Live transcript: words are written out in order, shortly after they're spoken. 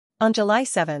On July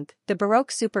 7, the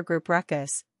Baroque supergroup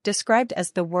Ruckus, described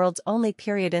as the world's only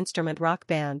period instrument rock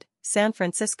band, San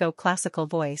Francisco classical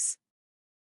voice,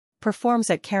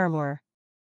 performs at Caramoor.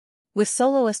 With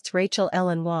soloists Rachell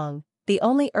and Wong, the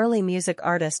only early music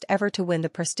artist ever to win the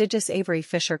prestigious Avery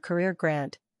Fisher Career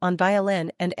Grant, on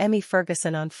violin and Emmy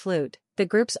Ferguson on flute, the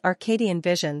group's Arcadian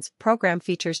Visions program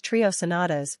features trio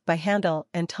sonatas by Handel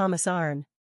and Thomas Hearne,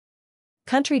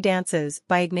 country dances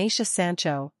by Ignatius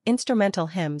Sancho, instrumental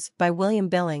hymns by William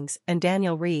Billings and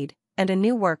Daniel Reed, and a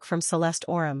new work from Celeste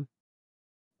Oram.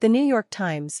 The New York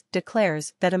Times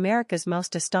declares that America's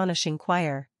most astonishing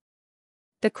choir,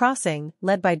 The Crossing,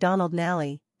 led by Donald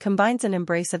Nally, combines an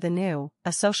embrace of the new,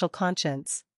 a social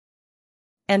conscience,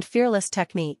 and fearless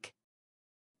technique.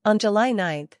 On July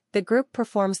 9, the group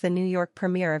performs the New York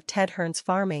premiere of Ted Hearne's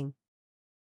Farming,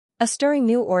 a stirring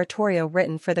new oratorio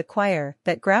written for the choir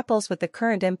that grapples with the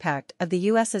current impact of the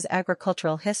U.S.'s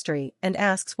agricultural history and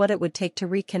asks what it would take to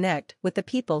reconnect with the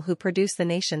people who produce the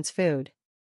nation's food.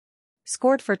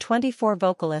 Scored for 24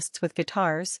 vocalists with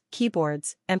guitars,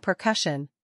 keyboards, and percussion.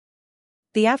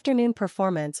 The afternoon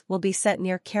performance will be set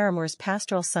near Caramoor's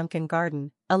pastoral sunken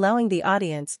garden, allowing the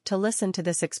audience to listen to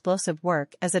this explosive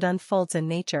work as it unfolds in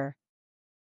nature.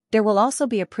 There will also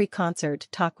be a pre-concert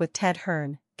talk with Ted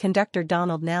Hearne, conductor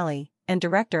Donald Nally, and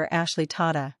director Ashley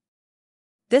Tata.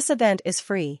 This event is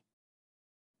free,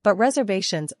 but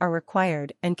reservations are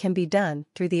required and can be done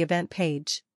through the event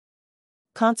page.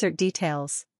 Concert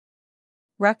details.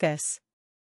 Ruckus.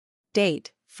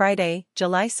 Date, Friday,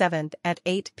 July 7 at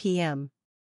 8 p.m.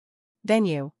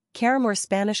 Venue, Caramoor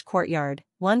Spanish Courtyard,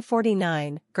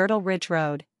 149, Girdle Ridge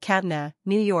Road, Katna,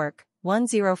 New York,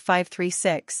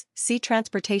 10536. See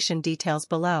transportation details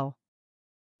below.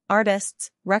 Artists,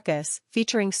 Ruckus,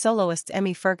 featuring soloists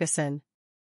Emmy Ferguson,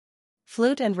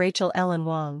 flute, and Rachell and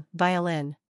Wong,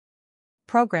 violin.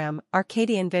 Program,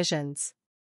 Arcadian Visions,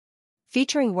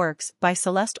 featuring works by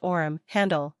Celeste Oram,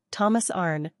 Handel, Thomas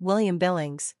Hearne, William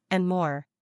Billings, and more.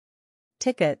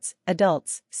 Tickets,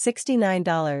 adults, $69,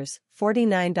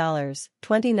 $49,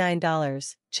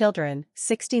 $29, children,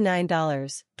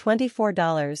 $69,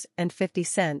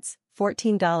 $24.50,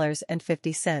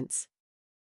 $14.50.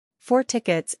 For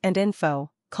tickets and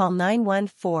info, call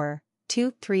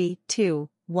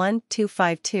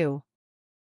 914-232-1252.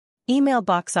 Email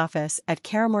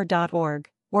boxoffice@caramoor.org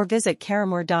or visit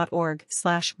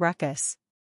caramoor.org/ruckus.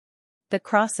 The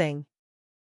Crossing.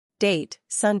 Date,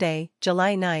 Sunday,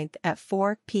 July 9 at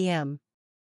 4 p.m.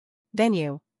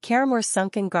 Venue, Caramoor's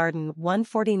Sunken Garden,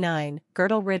 149,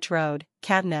 Girdle Ridge Road,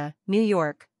 Katna, New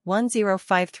York,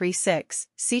 10536.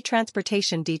 See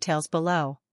transportation details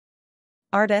below.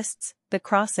 Artists, The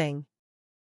Crossing.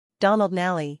 Donald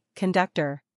Nally,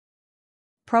 conductor.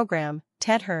 Program,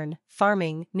 Ted Hearne,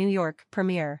 Farming, New York,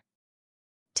 premiere.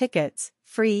 Tickets,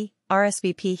 free,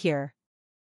 RSVP here.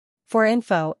 For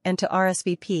info and to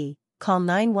RSVP, call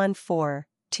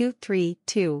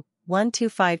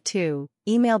 914-232-1252,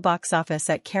 email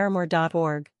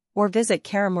boxoffice@caramoor.org, or visit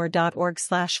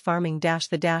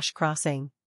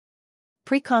caramoor.org/farming-the-crossing.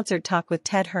 Pre-concert talk with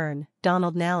Ted Hearne,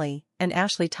 Donald Nally, and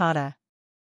Ashley Tata.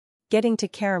 Getting to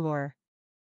Caramoor.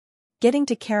 Getting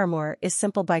to Caramoor is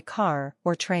simple by car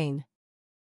or train.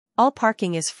 All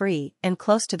parking is free and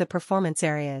close to the performance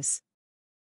areas.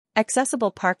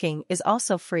 Accessible parking is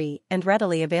also free and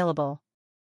readily available.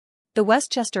 The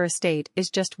Westchester Estate is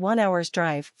just 1 hour's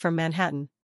drive from Manhattan.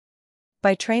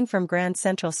 By train from Grand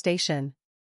Central Station.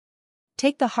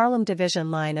 Take the Harlem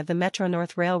Division line of the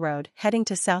Metro-North Railroad heading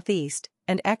to southeast,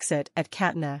 and exit at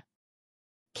Katna.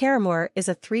 Caramoor is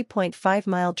a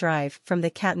 3.5-mile drive from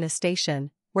the Katna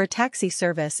station, where taxi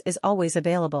service is always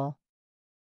available.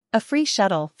 A free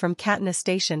shuttle from Katna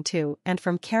Station to and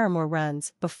from Caramoor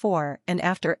runs before and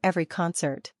after every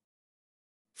concert.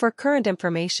 For current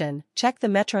information, check the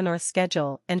Metro-North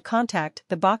schedule and contact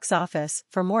the box office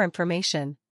for more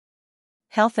information.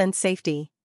 Health and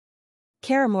safety.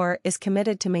 Caramoor is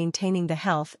committed to maintaining the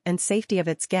health and safety of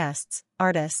its guests,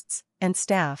 artists, and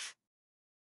staff,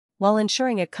 while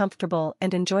ensuring a comfortable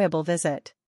and enjoyable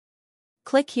visit.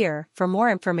 Click here for more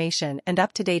information and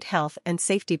up-to-date health and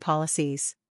safety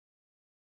policies.